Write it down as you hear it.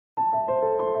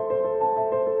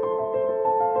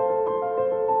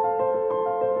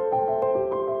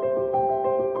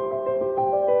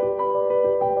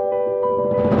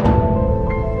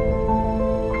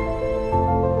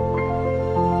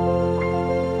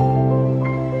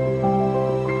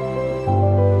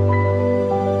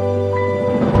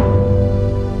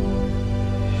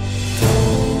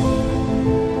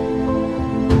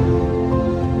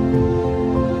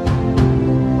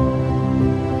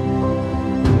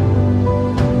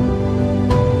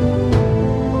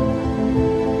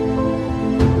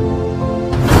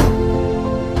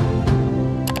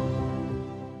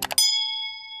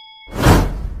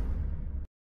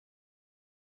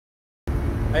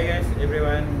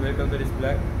welcome to this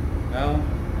vlog. Now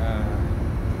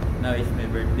it's my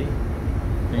birthday.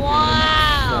 Thank you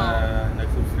very much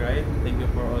nag-subscribe. Thank you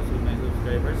for also my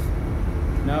subscribers.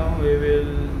 Now we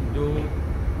will do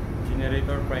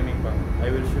generator priming pump. I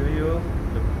will show you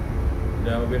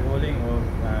the overhauling of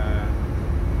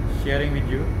sharing with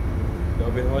you the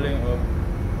overhauling of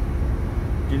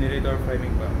generator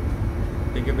priming pump.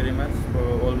 Thank you very much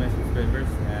for all my subscribers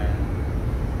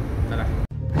and tara.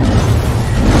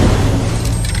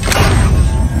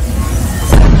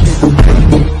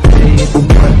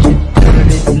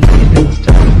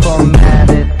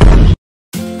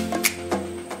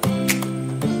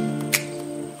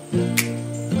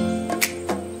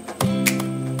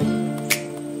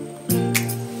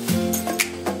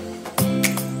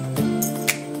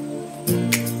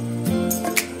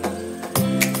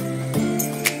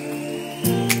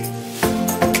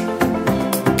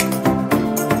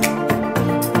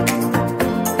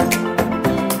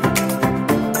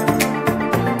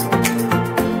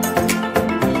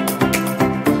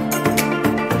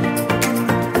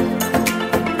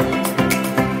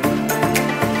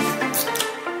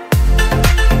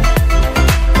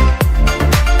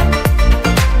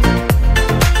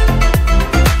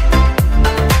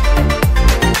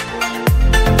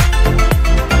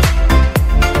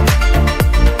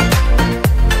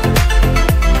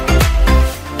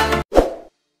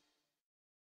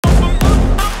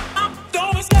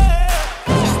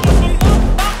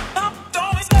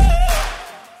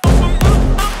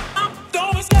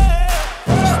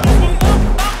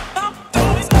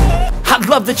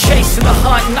 Love the chase and the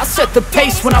hunt, and I set the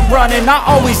pace when I'm running. I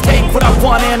always take what I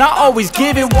want and I always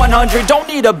give it 100. Don't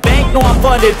need a bank, no I'm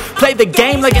funded. Play the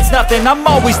game like it's nothing. I'm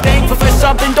always thankful for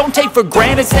something. Don't take for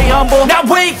granted, stay humble. Now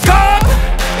wake up!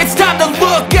 It's time to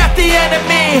look at the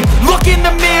enemy. Look in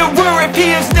the mirror if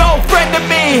he is no friend to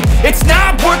me. It's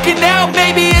not working out,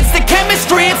 maybe it's the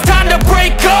chemistry. It's time to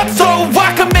break up so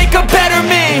I can make a better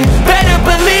me. Better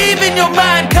believe in your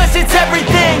mind, cause it's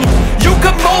everything. You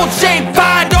can mold, shape,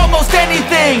 find almost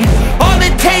anything. All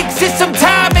it takes is some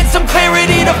time and some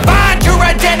clarity to find your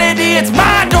identity. It's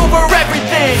mind over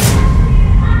everything.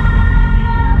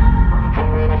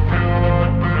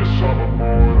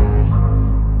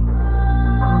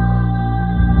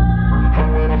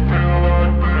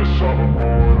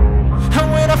 And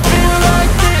when I feel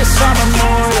like this, I'm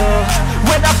immortal.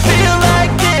 When I feel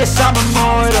like this, I'm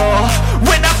immortal.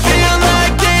 When I feel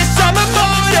like this, I'm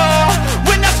immortal.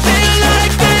 When I feel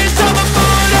like this, I'm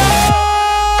immortal.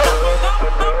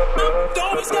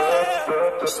 Don't be scared.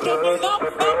 Just step it up.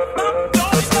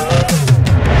 Don't be scared.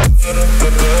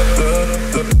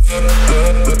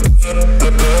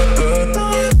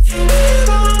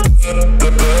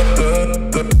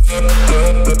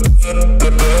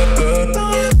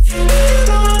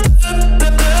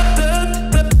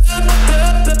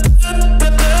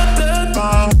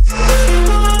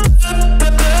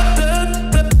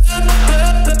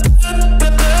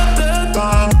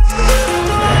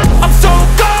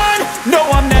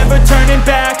 Turning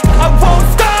back, I won't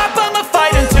stop, I'ma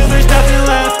fight until there's nothing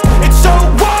left. It's so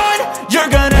on, you're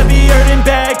gonna be hurting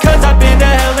bad, cause I've been to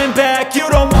hell and back. You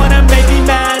don't wanna make me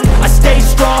mad, I stay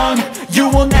strong, you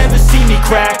will never see me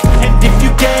crack. And if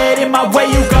you get in my way,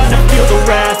 you're gonna feel the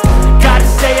wrath. Gotta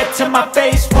say it to my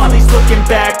face while he's looking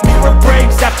back. Mirror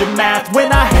breaks after math,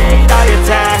 when I hate, I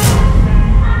attack.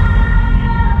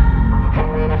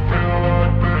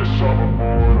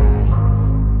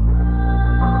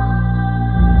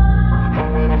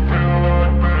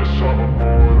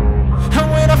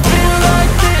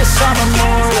 I'm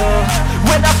immortal.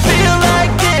 When I feel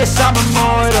like this, I'm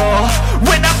immortal.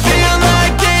 When I feel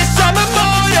like this, I'm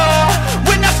immortal.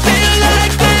 When I feel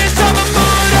like this, I'm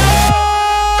immortal.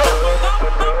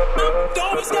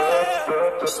 Don't be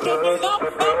scared. Just step it up.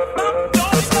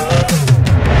 Don't be scared.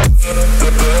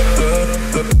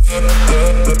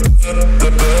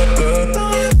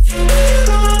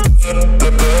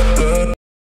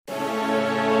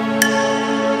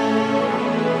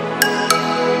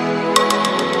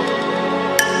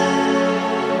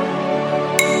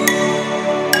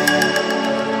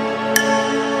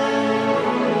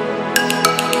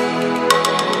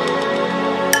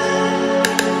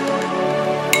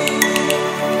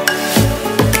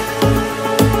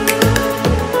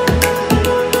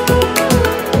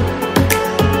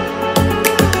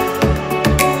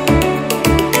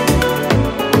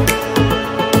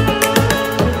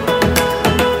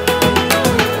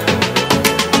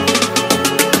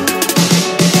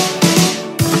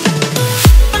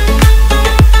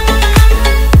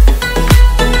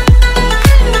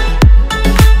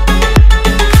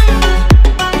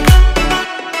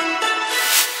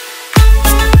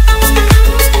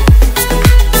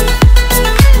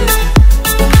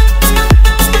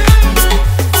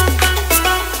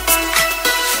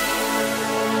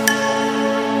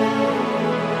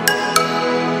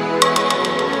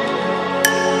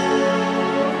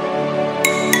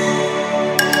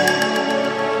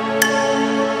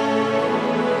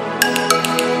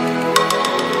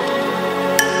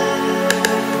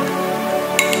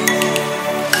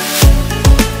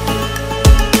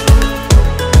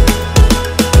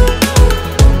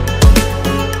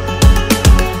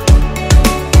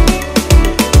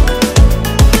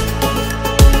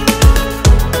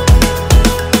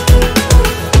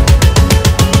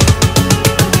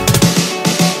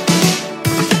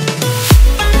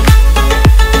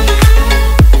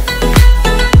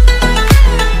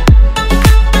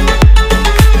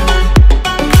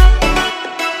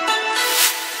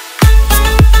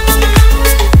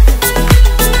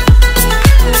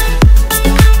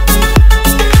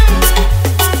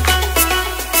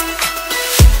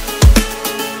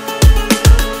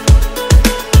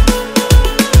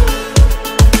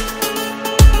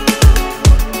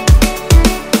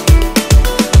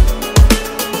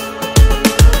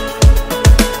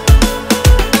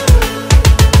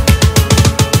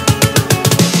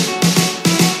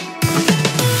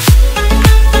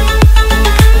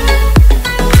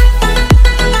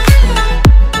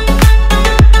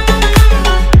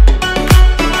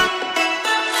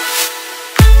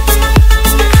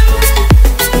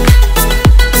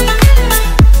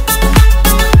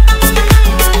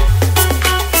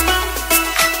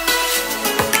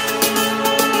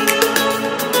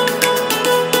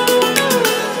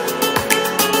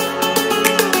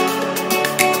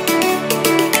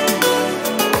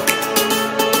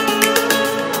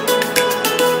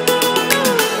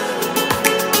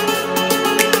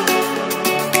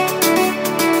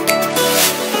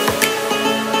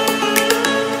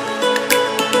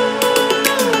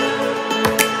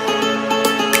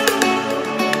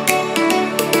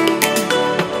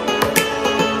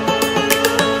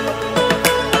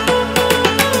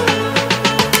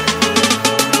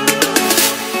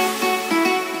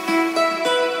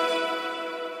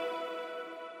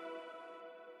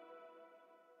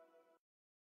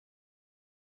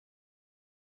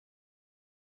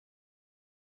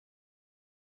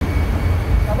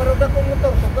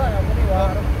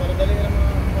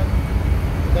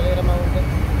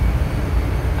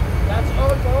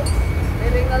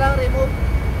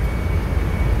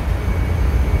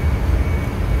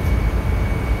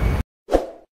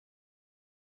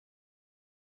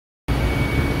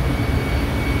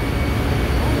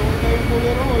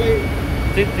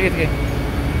 Sige, sige, sige.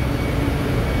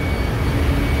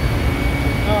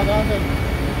 Doon.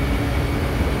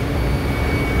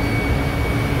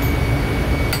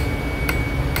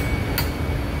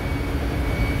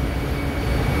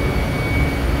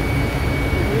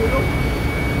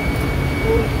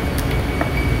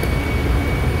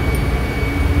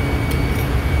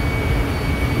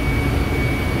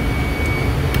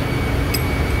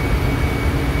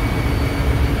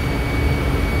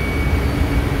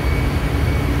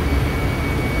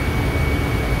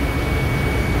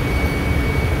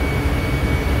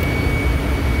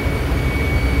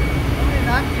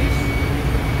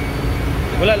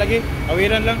 Wala lagi,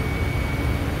 awiran lang.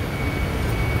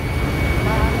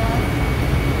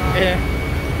 Eh.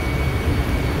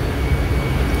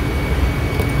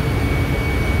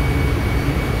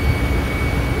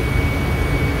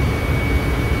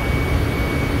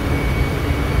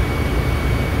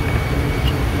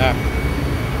 Ah.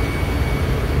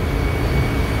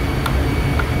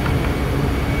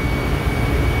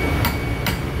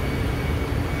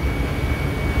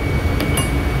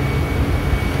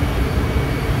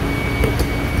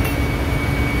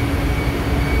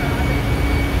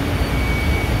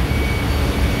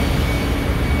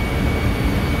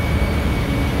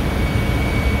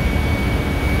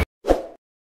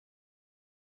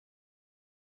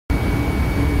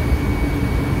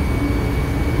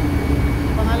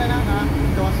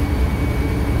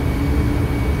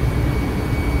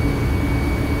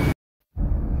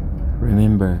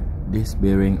 Remember, this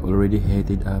bearing already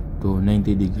heated up to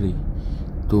 90 degree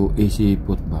to easy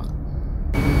putback.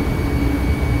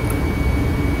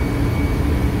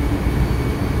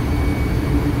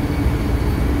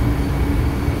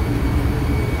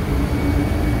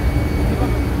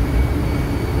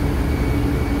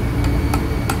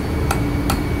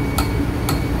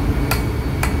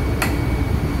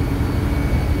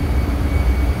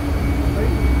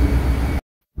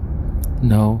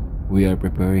 Now, we are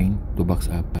preparing to box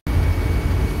up.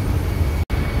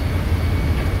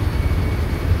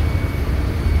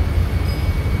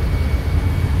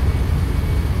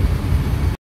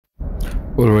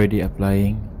 Already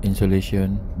applying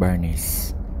insulation varnish.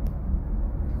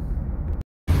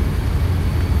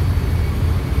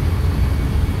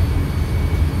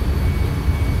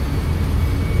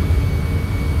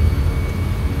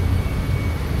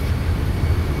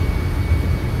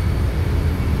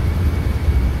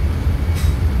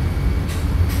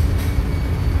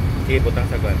 Sige, putang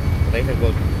sa gun. Putay sa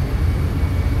gold.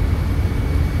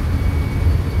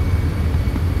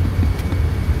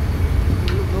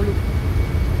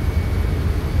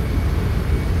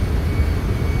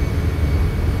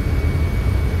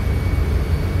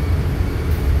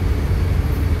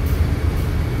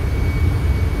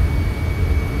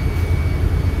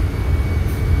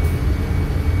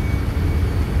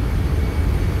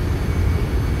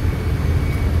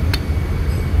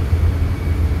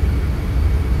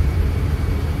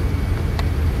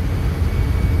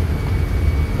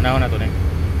 Panahon na to na.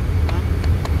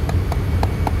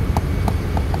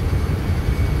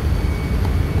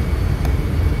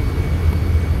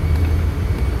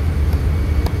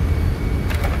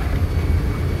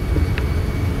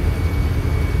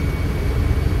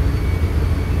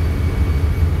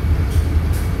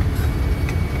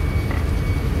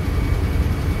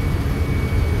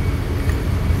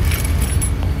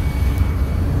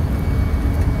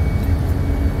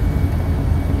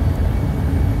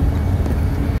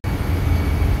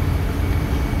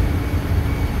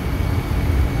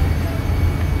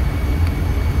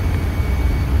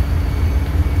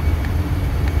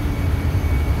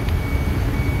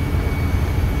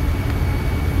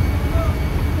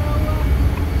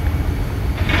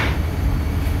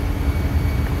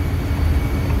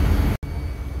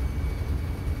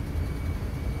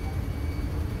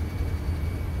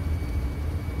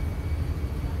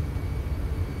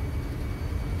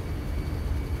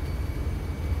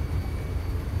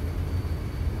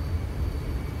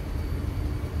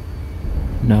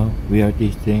 Now we are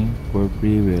testing for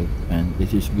free wheel and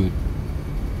this is good.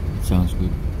 It sounds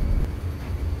good.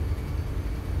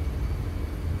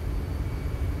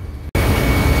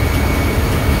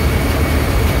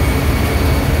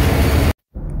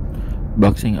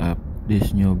 Boxing up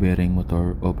this new bearing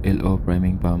motor of LO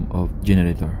priming pump of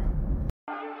generator.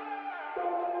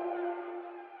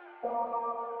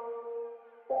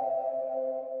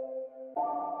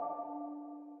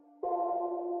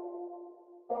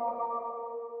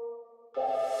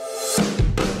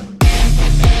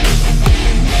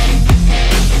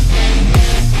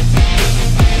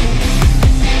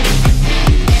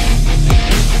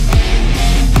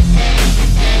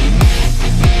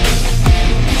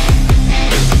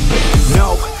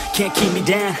 can't keep me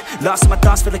down. Lost in my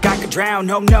thoughts, feel like I could drown.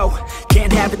 Oh no,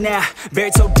 can't have it now.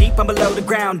 Buried so deep, I'm below the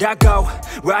ground. I go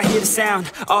where I hear the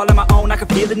sound, all on my own, I can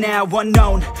feel it now.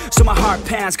 Unknown, so my heart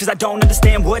pounds, cause I don't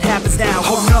understand what happens now.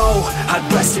 Oh no,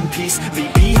 I'd rest in peace,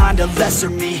 leave behind a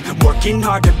lesser me. Working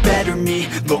hard to better me,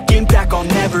 looking back I'll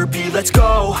never be. Let's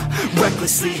go,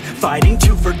 recklessly, fighting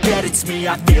to forget it's me.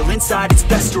 I feel inside it's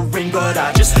festering, but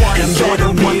I just want to you're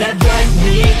the one that let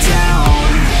me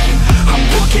down. I'm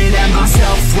looking at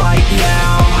myself right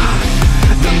now.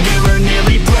 The mirror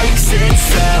nearly breaks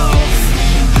itself.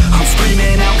 I'm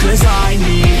screaming out cause I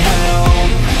need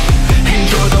help. And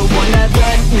you're the one that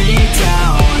let me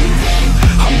down.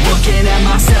 I'm looking at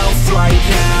myself right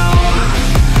now.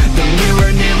 The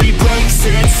mirror nearly breaks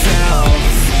itself.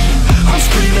 I'm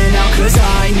screaming out cause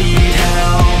I need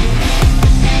help.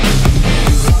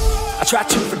 I tried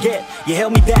to forget, you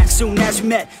held me back soon as we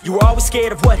met. You were always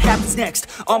scared of what happens next.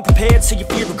 Unprepared, so you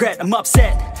fear regret. I'm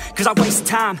upset, cause I wasted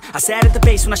time. I sat at the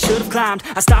base when I should've climbed.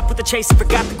 I stopped with the chase and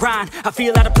forgot the grind. I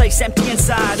feel out of place, empty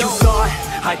inside. You thought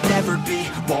I'd never be,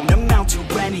 won't amount to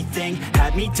anything.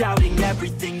 Had me doubting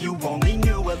everything, you only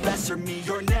knew a lesser me.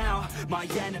 You're now my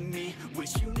enemy,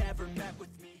 wish you never met.